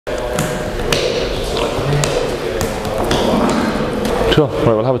Cool, right,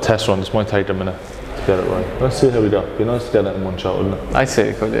 we'll have a test run. This might take a minute to get it right. Let's see how we go. It'd be nice to get it in one shot, wouldn't it? I say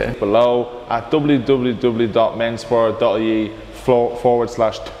it could, yeah. Below at www.menspire.ie/.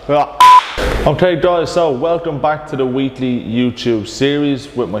 Okay guys, so welcome back to the weekly YouTube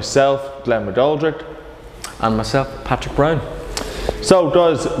series with myself, Glenn McGoldrick. And myself, Patrick Brown. So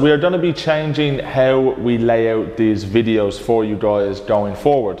guys, we are going to be changing how we lay out these videos for you guys going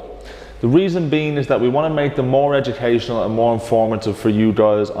forward. The reason being is that we want to make them more educational and more informative for you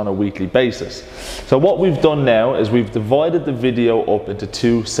guys on a weekly basis. So what we've done now is we've divided the video up into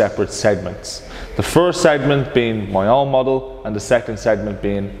two separate segments. The first segment being my own model and the second segment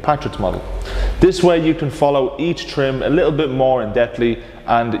being Patrick's model. This way you can follow each trim a little bit more in depthly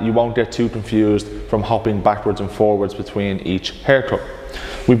and you won't get too confused from hopping backwards and forwards between each haircut.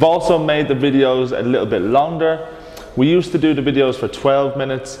 We've also made the videos a little bit longer. We used to do the videos for 12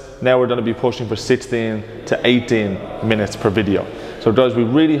 minutes, now we're going to be pushing for 16 to 18 minutes per video. So guys, we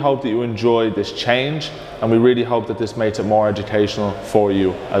really hope that you enjoy this change and we really hope that this makes it more educational for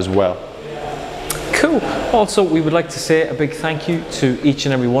you as well. Cool. Also, we would like to say a big thank you to each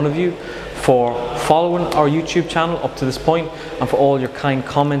and every one of you for following our YouTube channel up to this point and for all your kind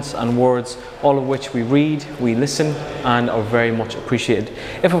comments and words, all of which we read, we listen and are very much appreciated.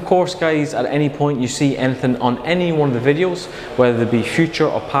 If of course guys at any point you see anything on any one of the videos, whether they be future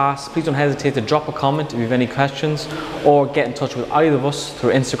or past, please don't hesitate to drop a comment if you have any questions or get in touch with either of us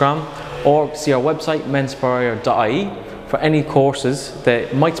through Instagram or see our website MENSPIRE.ie for any courses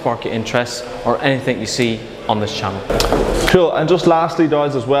that might spark your interest or anything you see on this channel. Cool, and just lastly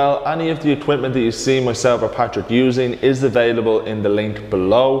guys as well, any of the equipment that you see myself or Patrick using is available in the link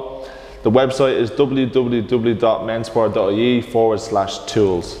below. The website is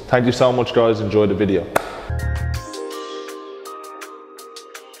www.menspire.ie/tools. Thank you so much guys, enjoy the video.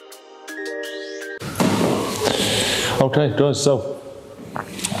 Okay guys, so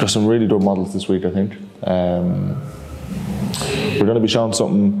got some really good models this week I think. We're going to be showing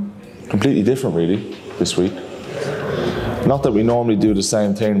something completely different really this week. Not that we normally do the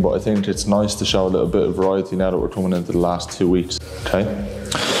same thing, but I think it's nice to show a little bit of variety now that we're coming into the last 2 weeks. Okay,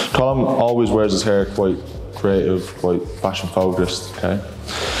 Colin always wears his hair quite creative, quite fashion focused. Okay,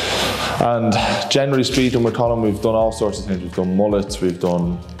 and generally speaking with Colin we've done all sorts of things. We've done mullets, we've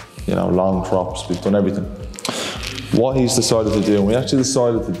done, you know, long crops, we've done everything. What he's decided to do, and we actually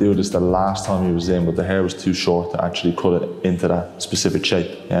decided to do this the last time he was in, but the hair was too short to actually cut it into that specific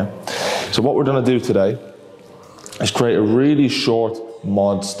shape. Yeah. So what we're going to do today is create a really short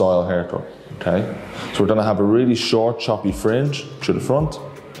mod style haircut. Okay. So we're going to have a really short choppy fringe to the front,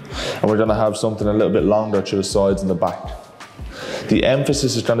 and we're going to have something a little bit longer to the sides and the back. The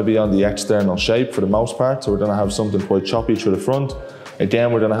emphasis is going to be on the external shape for the most part. So we're going to have something quite choppy to the front.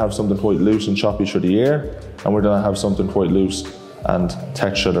 Again, we're going to have something quite loose and choppy through the ear, and we're going to have something quite loose and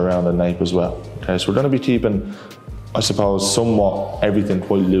textured around the nape as well. Okay, so we're going to be keeping, I suppose, somewhat everything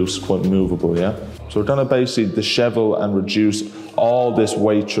quite loose, quite movable, yeah? So we're going to basically dishevel and reduce all this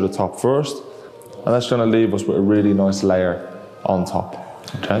weight to the top first, and that's going to leave us with a really nice layer on top,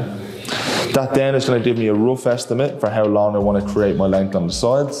 okay? That then is going to give me a rough estimate for how long I want to create my length on the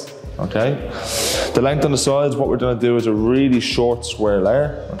sides, okay? The length on the sides, what we're going to do is a really short square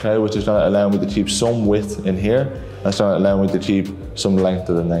layer, okay, which is going to allow me to keep some width in here. That's going to allow me to keep some length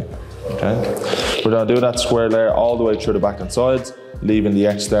of the nape, okay. We're going to do that square layer all the way through the back and sides, leaving the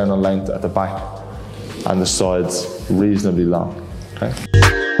external length at the back and the sides reasonably long, okay.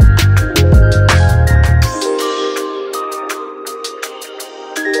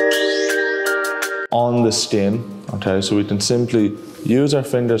 On the skin, okay, so we can simply use our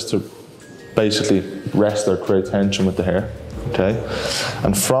fingers to basically rest or create tension with the hair, okay?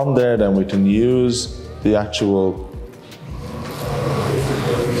 And from there then we can use the actual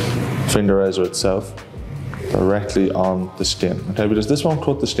finger razor itself directly on the skin, okay? Because this won't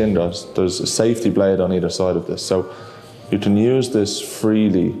cut the skin guys. There's a safety blade on either side of this, so you can use this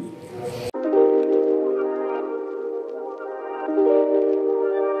freely.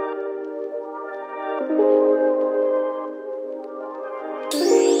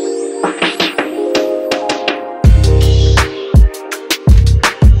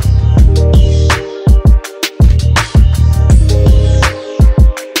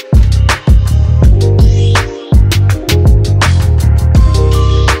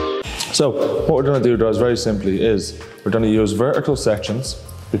 So what we're going to do guys very simply is we're going to use vertical sections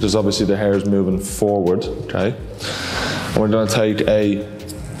because obviously the hair is moving forward, okay? And we're going to take a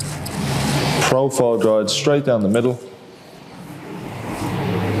profile guide straight down the middle.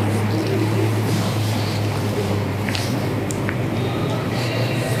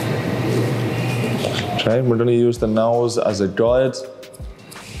 Okay, we're going to use the nose as a guide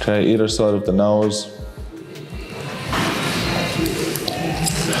Okay, either side of the nose.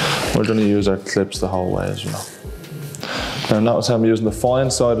 We're going to use our clips the whole way, as you know. Now notice I'm using the fine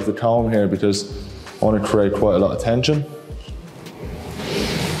side of the comb here because I want to create quite a lot of tension.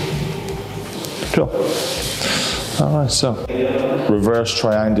 Cool. All right, so reverse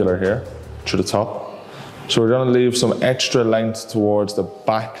triangular here to the top. So we're going to leave some extra length towards the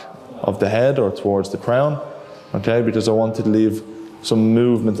back of the head or towards the crown, okay, because I want to leave some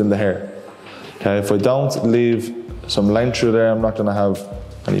movement in the hair. Okay, if I don't leave some length through there, I'm not going to have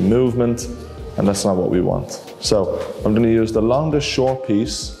any movement, and that's not what we want. So I'm going to use the longest short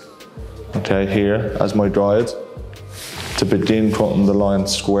piece, okay, here as my guide to begin cutting the line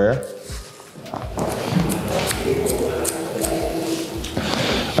square.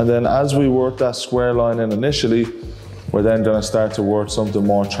 And then as we work that square line in initially, we're then going to start to work something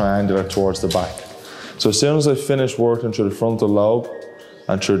more triangular towards the back. So as soon as I finish working through the frontal lobe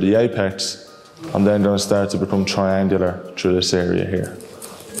and through the apex, I'm then going to start to become triangular through this area here.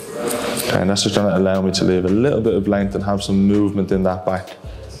 Okay, and that's just going to allow me to leave a little bit of length and have some movement in that back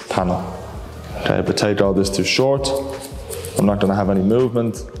panel. Okay, if I take all this too short, I'm not going to have any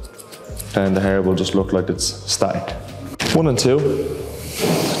movement, and the hair will just look like it's static. 1 and 2.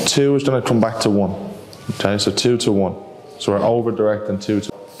 2 is going to come back to 1. Okay, so 2 to 1. So we're over directing 2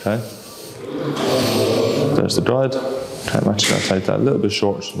 to 1. Okay. There's the guide. Okay, I'm actually going to take that a little bit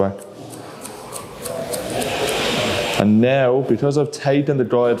short to the back. And now, because I've taken the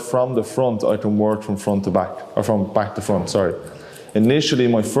guide from the front, I can work from front to back, or from back to front, sorry. Initially,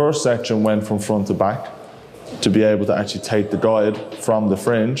 my first section went from front to back to be able to actually take the guide from the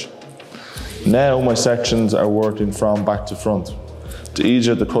fringe. Now my sections are working from back to front. It's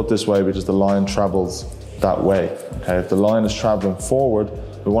easier to cut this way because the line travels that way. Okay, if the line is traveling forward,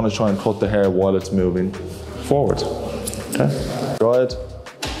 we want to try and cut the hair while it's moving forward. Okay, guide,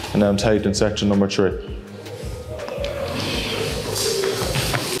 and now I'm taking section number 3.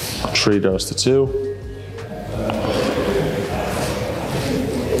 3 goes to 2.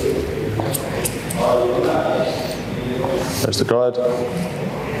 There's the guide.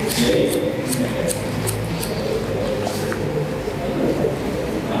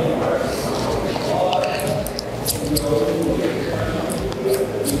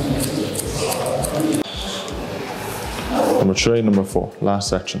 Number 3, number 4, last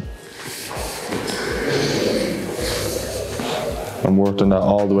section. I'm working that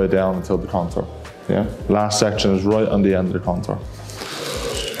all the way down until the contour. Yeah, last section is right on the end of the contour.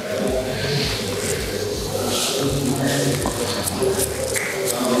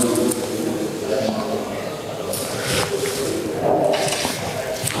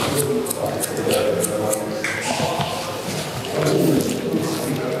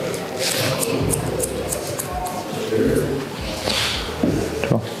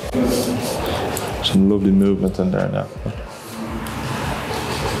 Cool. Some lovely movement in there now.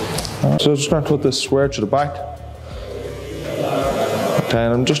 So I'm just going to put this square to the back. Okay,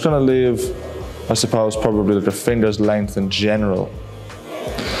 and I'm just going to leave, I suppose, probably like a finger's length in general.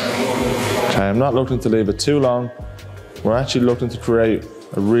 Okay, I'm not looking to leave it too long. We're actually looking to create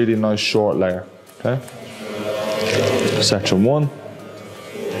a really nice short layer. Okay, section 1.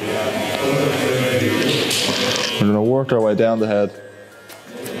 We're going to work our way down the head.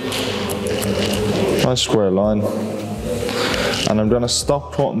 Nice square line. And I'm going to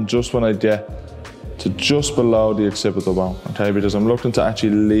stop cutting just when I get to just below the occipital bone, okay? Because I'm looking to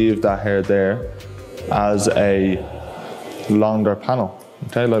actually leave that hair there as a longer panel,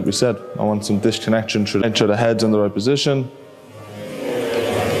 okay? Like we said, I want some disconnection through the head's in the right position.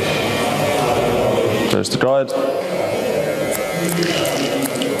 There's the guide.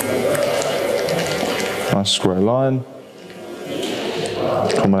 Nice square line.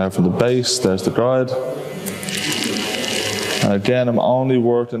 Coming out from the base, there's the guide. And again, I'm only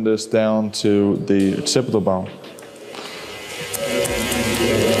working this down to the occipital bone.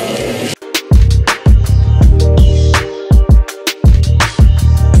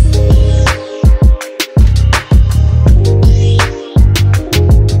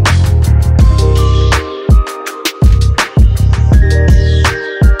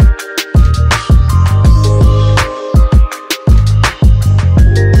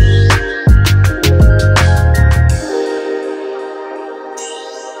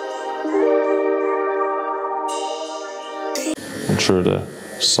 Through the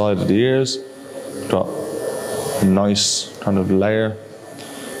side of the ears, got a nice kind of layer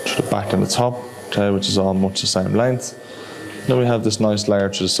through the back and the top, okay, which is all much the same length. Then we have this nice layer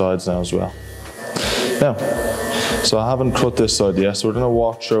to the sides now as well. Now, so I haven't cut this side yet, so we're going to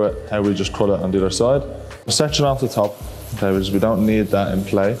walk through it how we just cut it on the other side. Section off the top, okay, because we don't need that in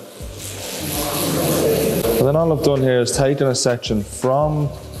play. And then all I've done here is taken a section from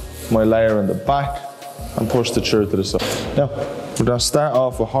my layer in the back and pushed it through to the side. Now, we're going to start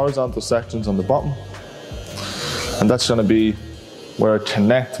off with horizontal sections on the bottom, and that's going to be where I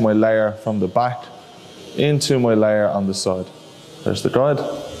connect my layer from the back into my layer on the side. There's the guide.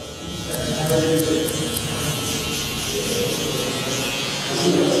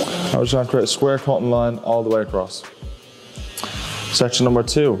 I was going to create a square cutting line all the way across. Section number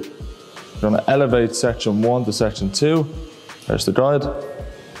 2. We're going to elevate section 1 to section 2. There's the guide.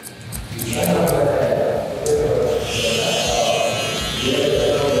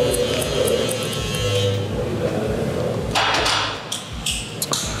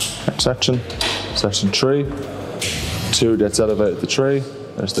 Next section, section 3. 2 gets elevated to 3.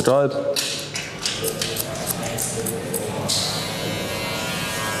 There's the guide.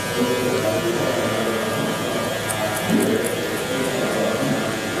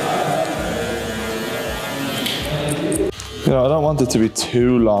 You know, I don't want it to be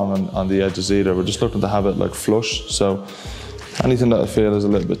too long on the edges either. We're just looking to have it like flush. So anything that I feel is a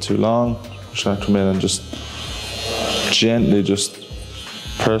little bit too long, I'm just gonna come in and just gently just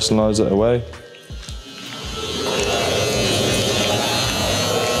personalize it away.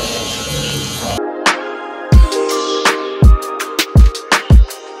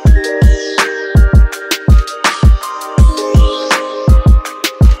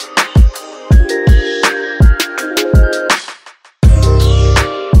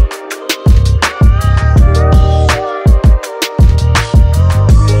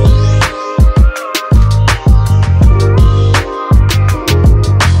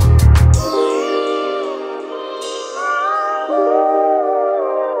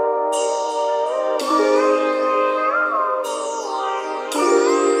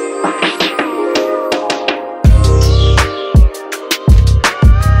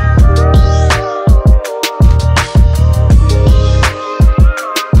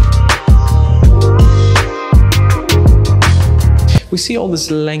 We see all this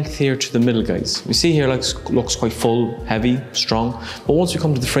length here to the middle, guys. We see here looks quite full, heavy, strong. But once we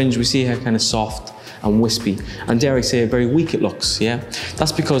come to the fringe, we see how kind of soft and wispy. And dare I say, very weak it looks, yeah?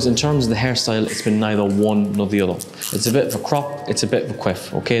 That's because in terms of the hairstyle, it's been neither one nor the other. It's a bit of a crop, it's a bit of a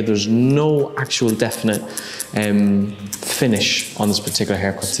quiff, okay? There's no actual definite finish on this particular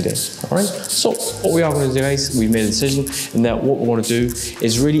haircut today, all right? So what we are gonna do, guys, we've made a decision in that what we're gonna do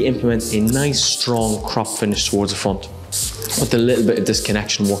is really implement a nice, strong crop finish towards the front, with a little bit of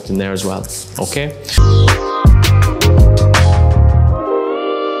disconnection worked in there as well, okay?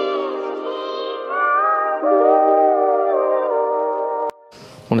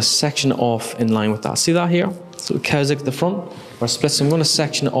 I want to section off in line with that. See that here? So the cow's at the front, or splits. I'm going to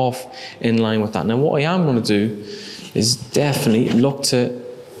section it off in line with that. Now what I am going to do is definitely look to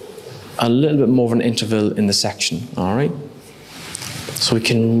a little bit more of an interval in the section, all right? So we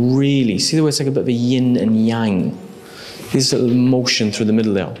can really, see the way it's like a bit of a yin and yang. This little motion through the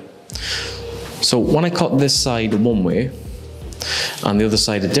middle there. So when I cut this side one way and the other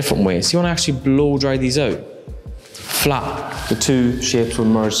side a different way, see when I actually blow dry these out, flat, the two shapes will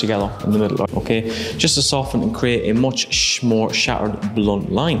merge together in the middle, okay? Just to soften and create a much more shattered,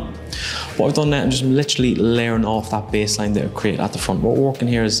 blunt line. What I've done now, I'm just literally layering off that baseline that I created at the front. What we're working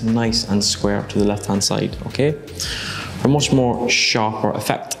here is nice and square to the left-hand side, okay? For a much more sharper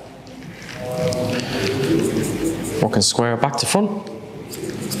effect. Working square back to front,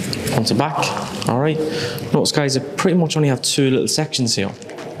 front to back, all right? Notice, guys, I pretty much only have 2 little sections here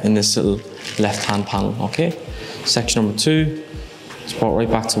in this little left-hand panel, okay? Section number 2, just brought right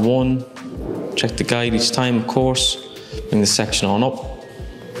back to 1, check the guide each time, of course, bring the section on up,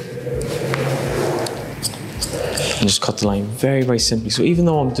 and just cut the line very, very simply. So even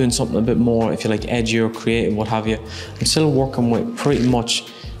though I'm doing something a bit more, if you like, edgier, creative, what have you, I'm still working with pretty much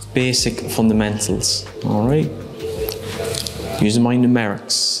basic fundamentals, all right? Using my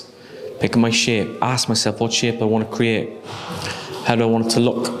numerics, picking my shape, ask myself what shape I want to create, how do I want it to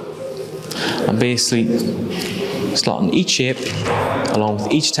look, and basically slotting each shape along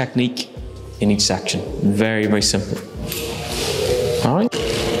with each technique in each section. Very, very simple. All right.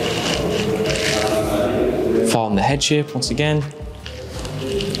 Following the head shape once again,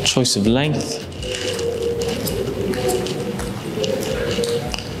 choice of length.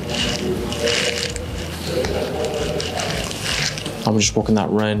 And we're just working that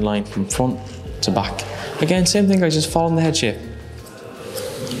round line from front to back. Again, same thing, guys, just following the head shape.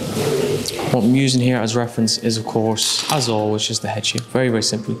 What I'm using here as reference is, of course, as always, just the head shape. Very, very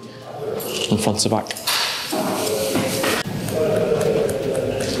simply, from front to back.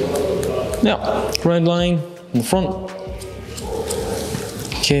 Now, round line, in the front.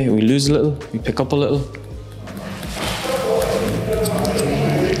 Okay, we lose a little, we pick up a little.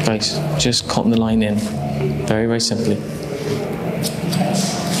 Guys, just cutting the line in, very, very simply.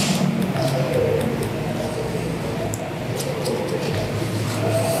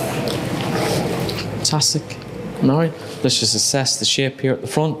 Fantastic. All right, let's just assess the shape here at the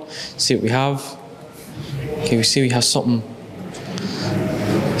front, see what we have. Okay, we see we have something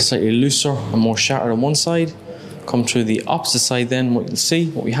slightly looser and more shattered on one side. Come to the opposite side then, what you'll see,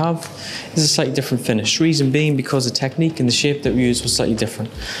 what we have is a slightly different finish. Reason being because the technique and the shape that we use was slightly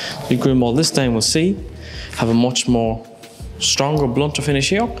different. We groom all this down, we'll see, have a much more stronger, blunter finish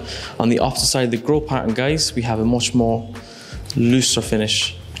here. On the opposite side of the grow pattern, guys, we have a much more looser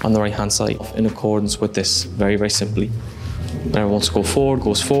finish on the right hand side in accordance with this, very, very simply. Whenever wants to go forward,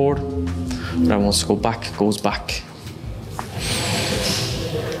 goes forward. Whenever wants to go back, goes back.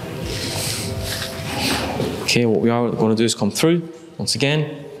 Okay, what we are going to do is come through. Once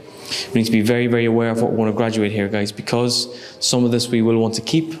again, we need to be very, very aware of what we're going to graduate here, guys, because some of this we will want to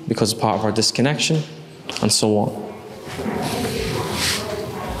keep because it's part of our disconnection and so on.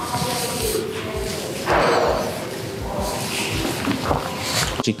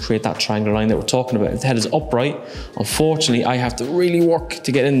 Create that triangular line that we're talking about. If the head is upright, unfortunately, I have to really work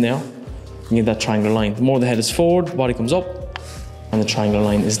to get in there and get that triangular line. The more the head is forward, body comes up, and the triangular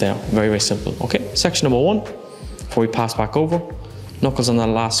line is there. Very, very simple. Okay, section number 1, before we pass back over. Knuckles on that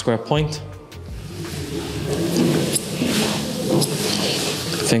last square point.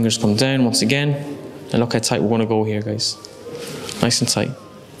 Fingers come down once again. And look how tight we're going to go here, guys. Nice and tight.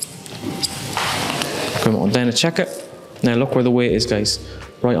 Come on down and check it. Now look where the weight is, guys.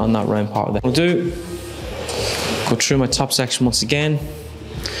 Right on that round part of that. What I'll do, go through my top section once again.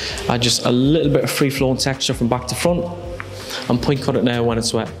 Add just a little bit of free flowing texture from back to front. And point cut it now when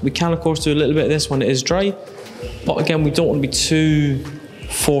it's wet. We can of course do a little bit of this when it is dry, but again we don't want to be too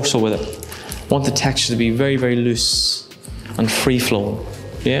forceful with it. Want the texture to be very, very loose and free flowing.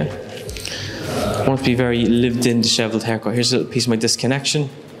 Yeah? Want it to be very lived in, disheveled haircut. Here's a little piece of my disconnection.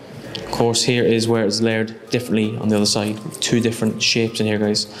 Of course, here is where it's layered differently on the other side. 2 different shapes in here,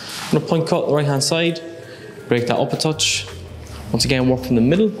 guys. I'm gonna point cut the right hand side, break that up a touch. Once again, work from the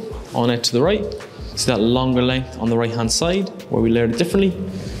middle on out to the right. See that longer length on the right hand side where we layered it differently.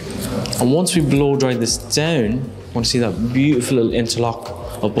 And once we blow dry this down, I want to see that beautiful little interlock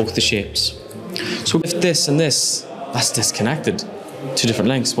of both the shapes. So if this and this, that's disconnected, 2 different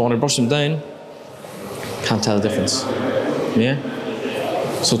lengths. But when I brush them down, can't tell the difference. Yeah?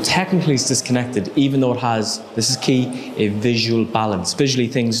 So technically it's disconnected, even though it has, this is key, a visual balance. Visually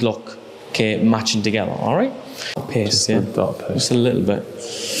things look, okay, matching together, all right? Paste, yeah? Just a little bit.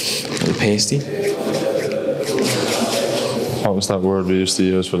 A little pasty. What was that word we used to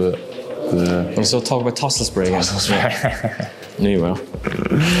use for the... We'll still talk about tousle spray again. Knew you will.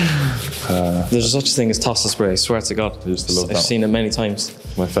 There's such a thing as tousle spray, I swear to God. I used to love that. I've seen it many times.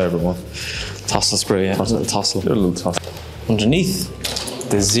 My favourite one. Tousle spray, yeah. Little tousle. A little tousle. Underneath,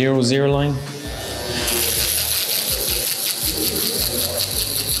 the 0, 0 line.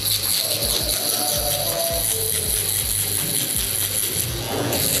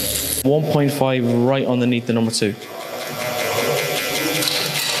 .5 right underneath the number 2.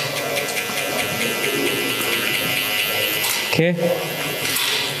 Okay.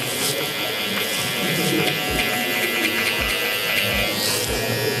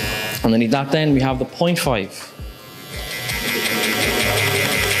 Underneath that then we have the 0.5.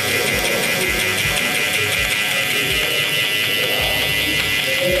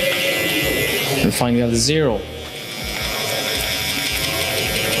 And finally we have the 0.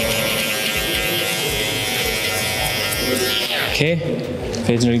 Okay,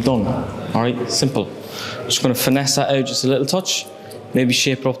 fade's nearly done. All right, simple. Just going to finesse that out just a little touch. Maybe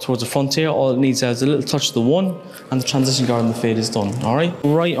shape it up towards the front here. All it needs is a little touch of the 1, and the transition guard and the fade is done. All right,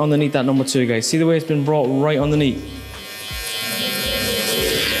 right underneath that number 2, guys. See the way it's been brought right underneath.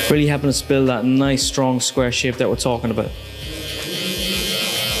 Really helping us build that nice, strong square shape that we're talking about.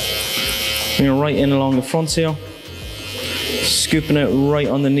 Bring it right in along the front here. Scooping it right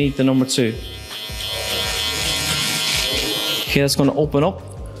underneath the number 2. Okay, that's going to open up.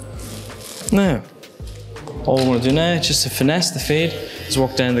 Now, all we're going to do now, just to finesse the fade, is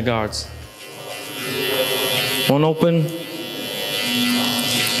work down the guards. 1 open,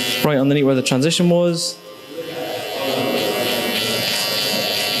 right underneath where the transition was.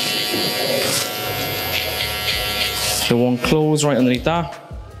 The 1 close right underneath that.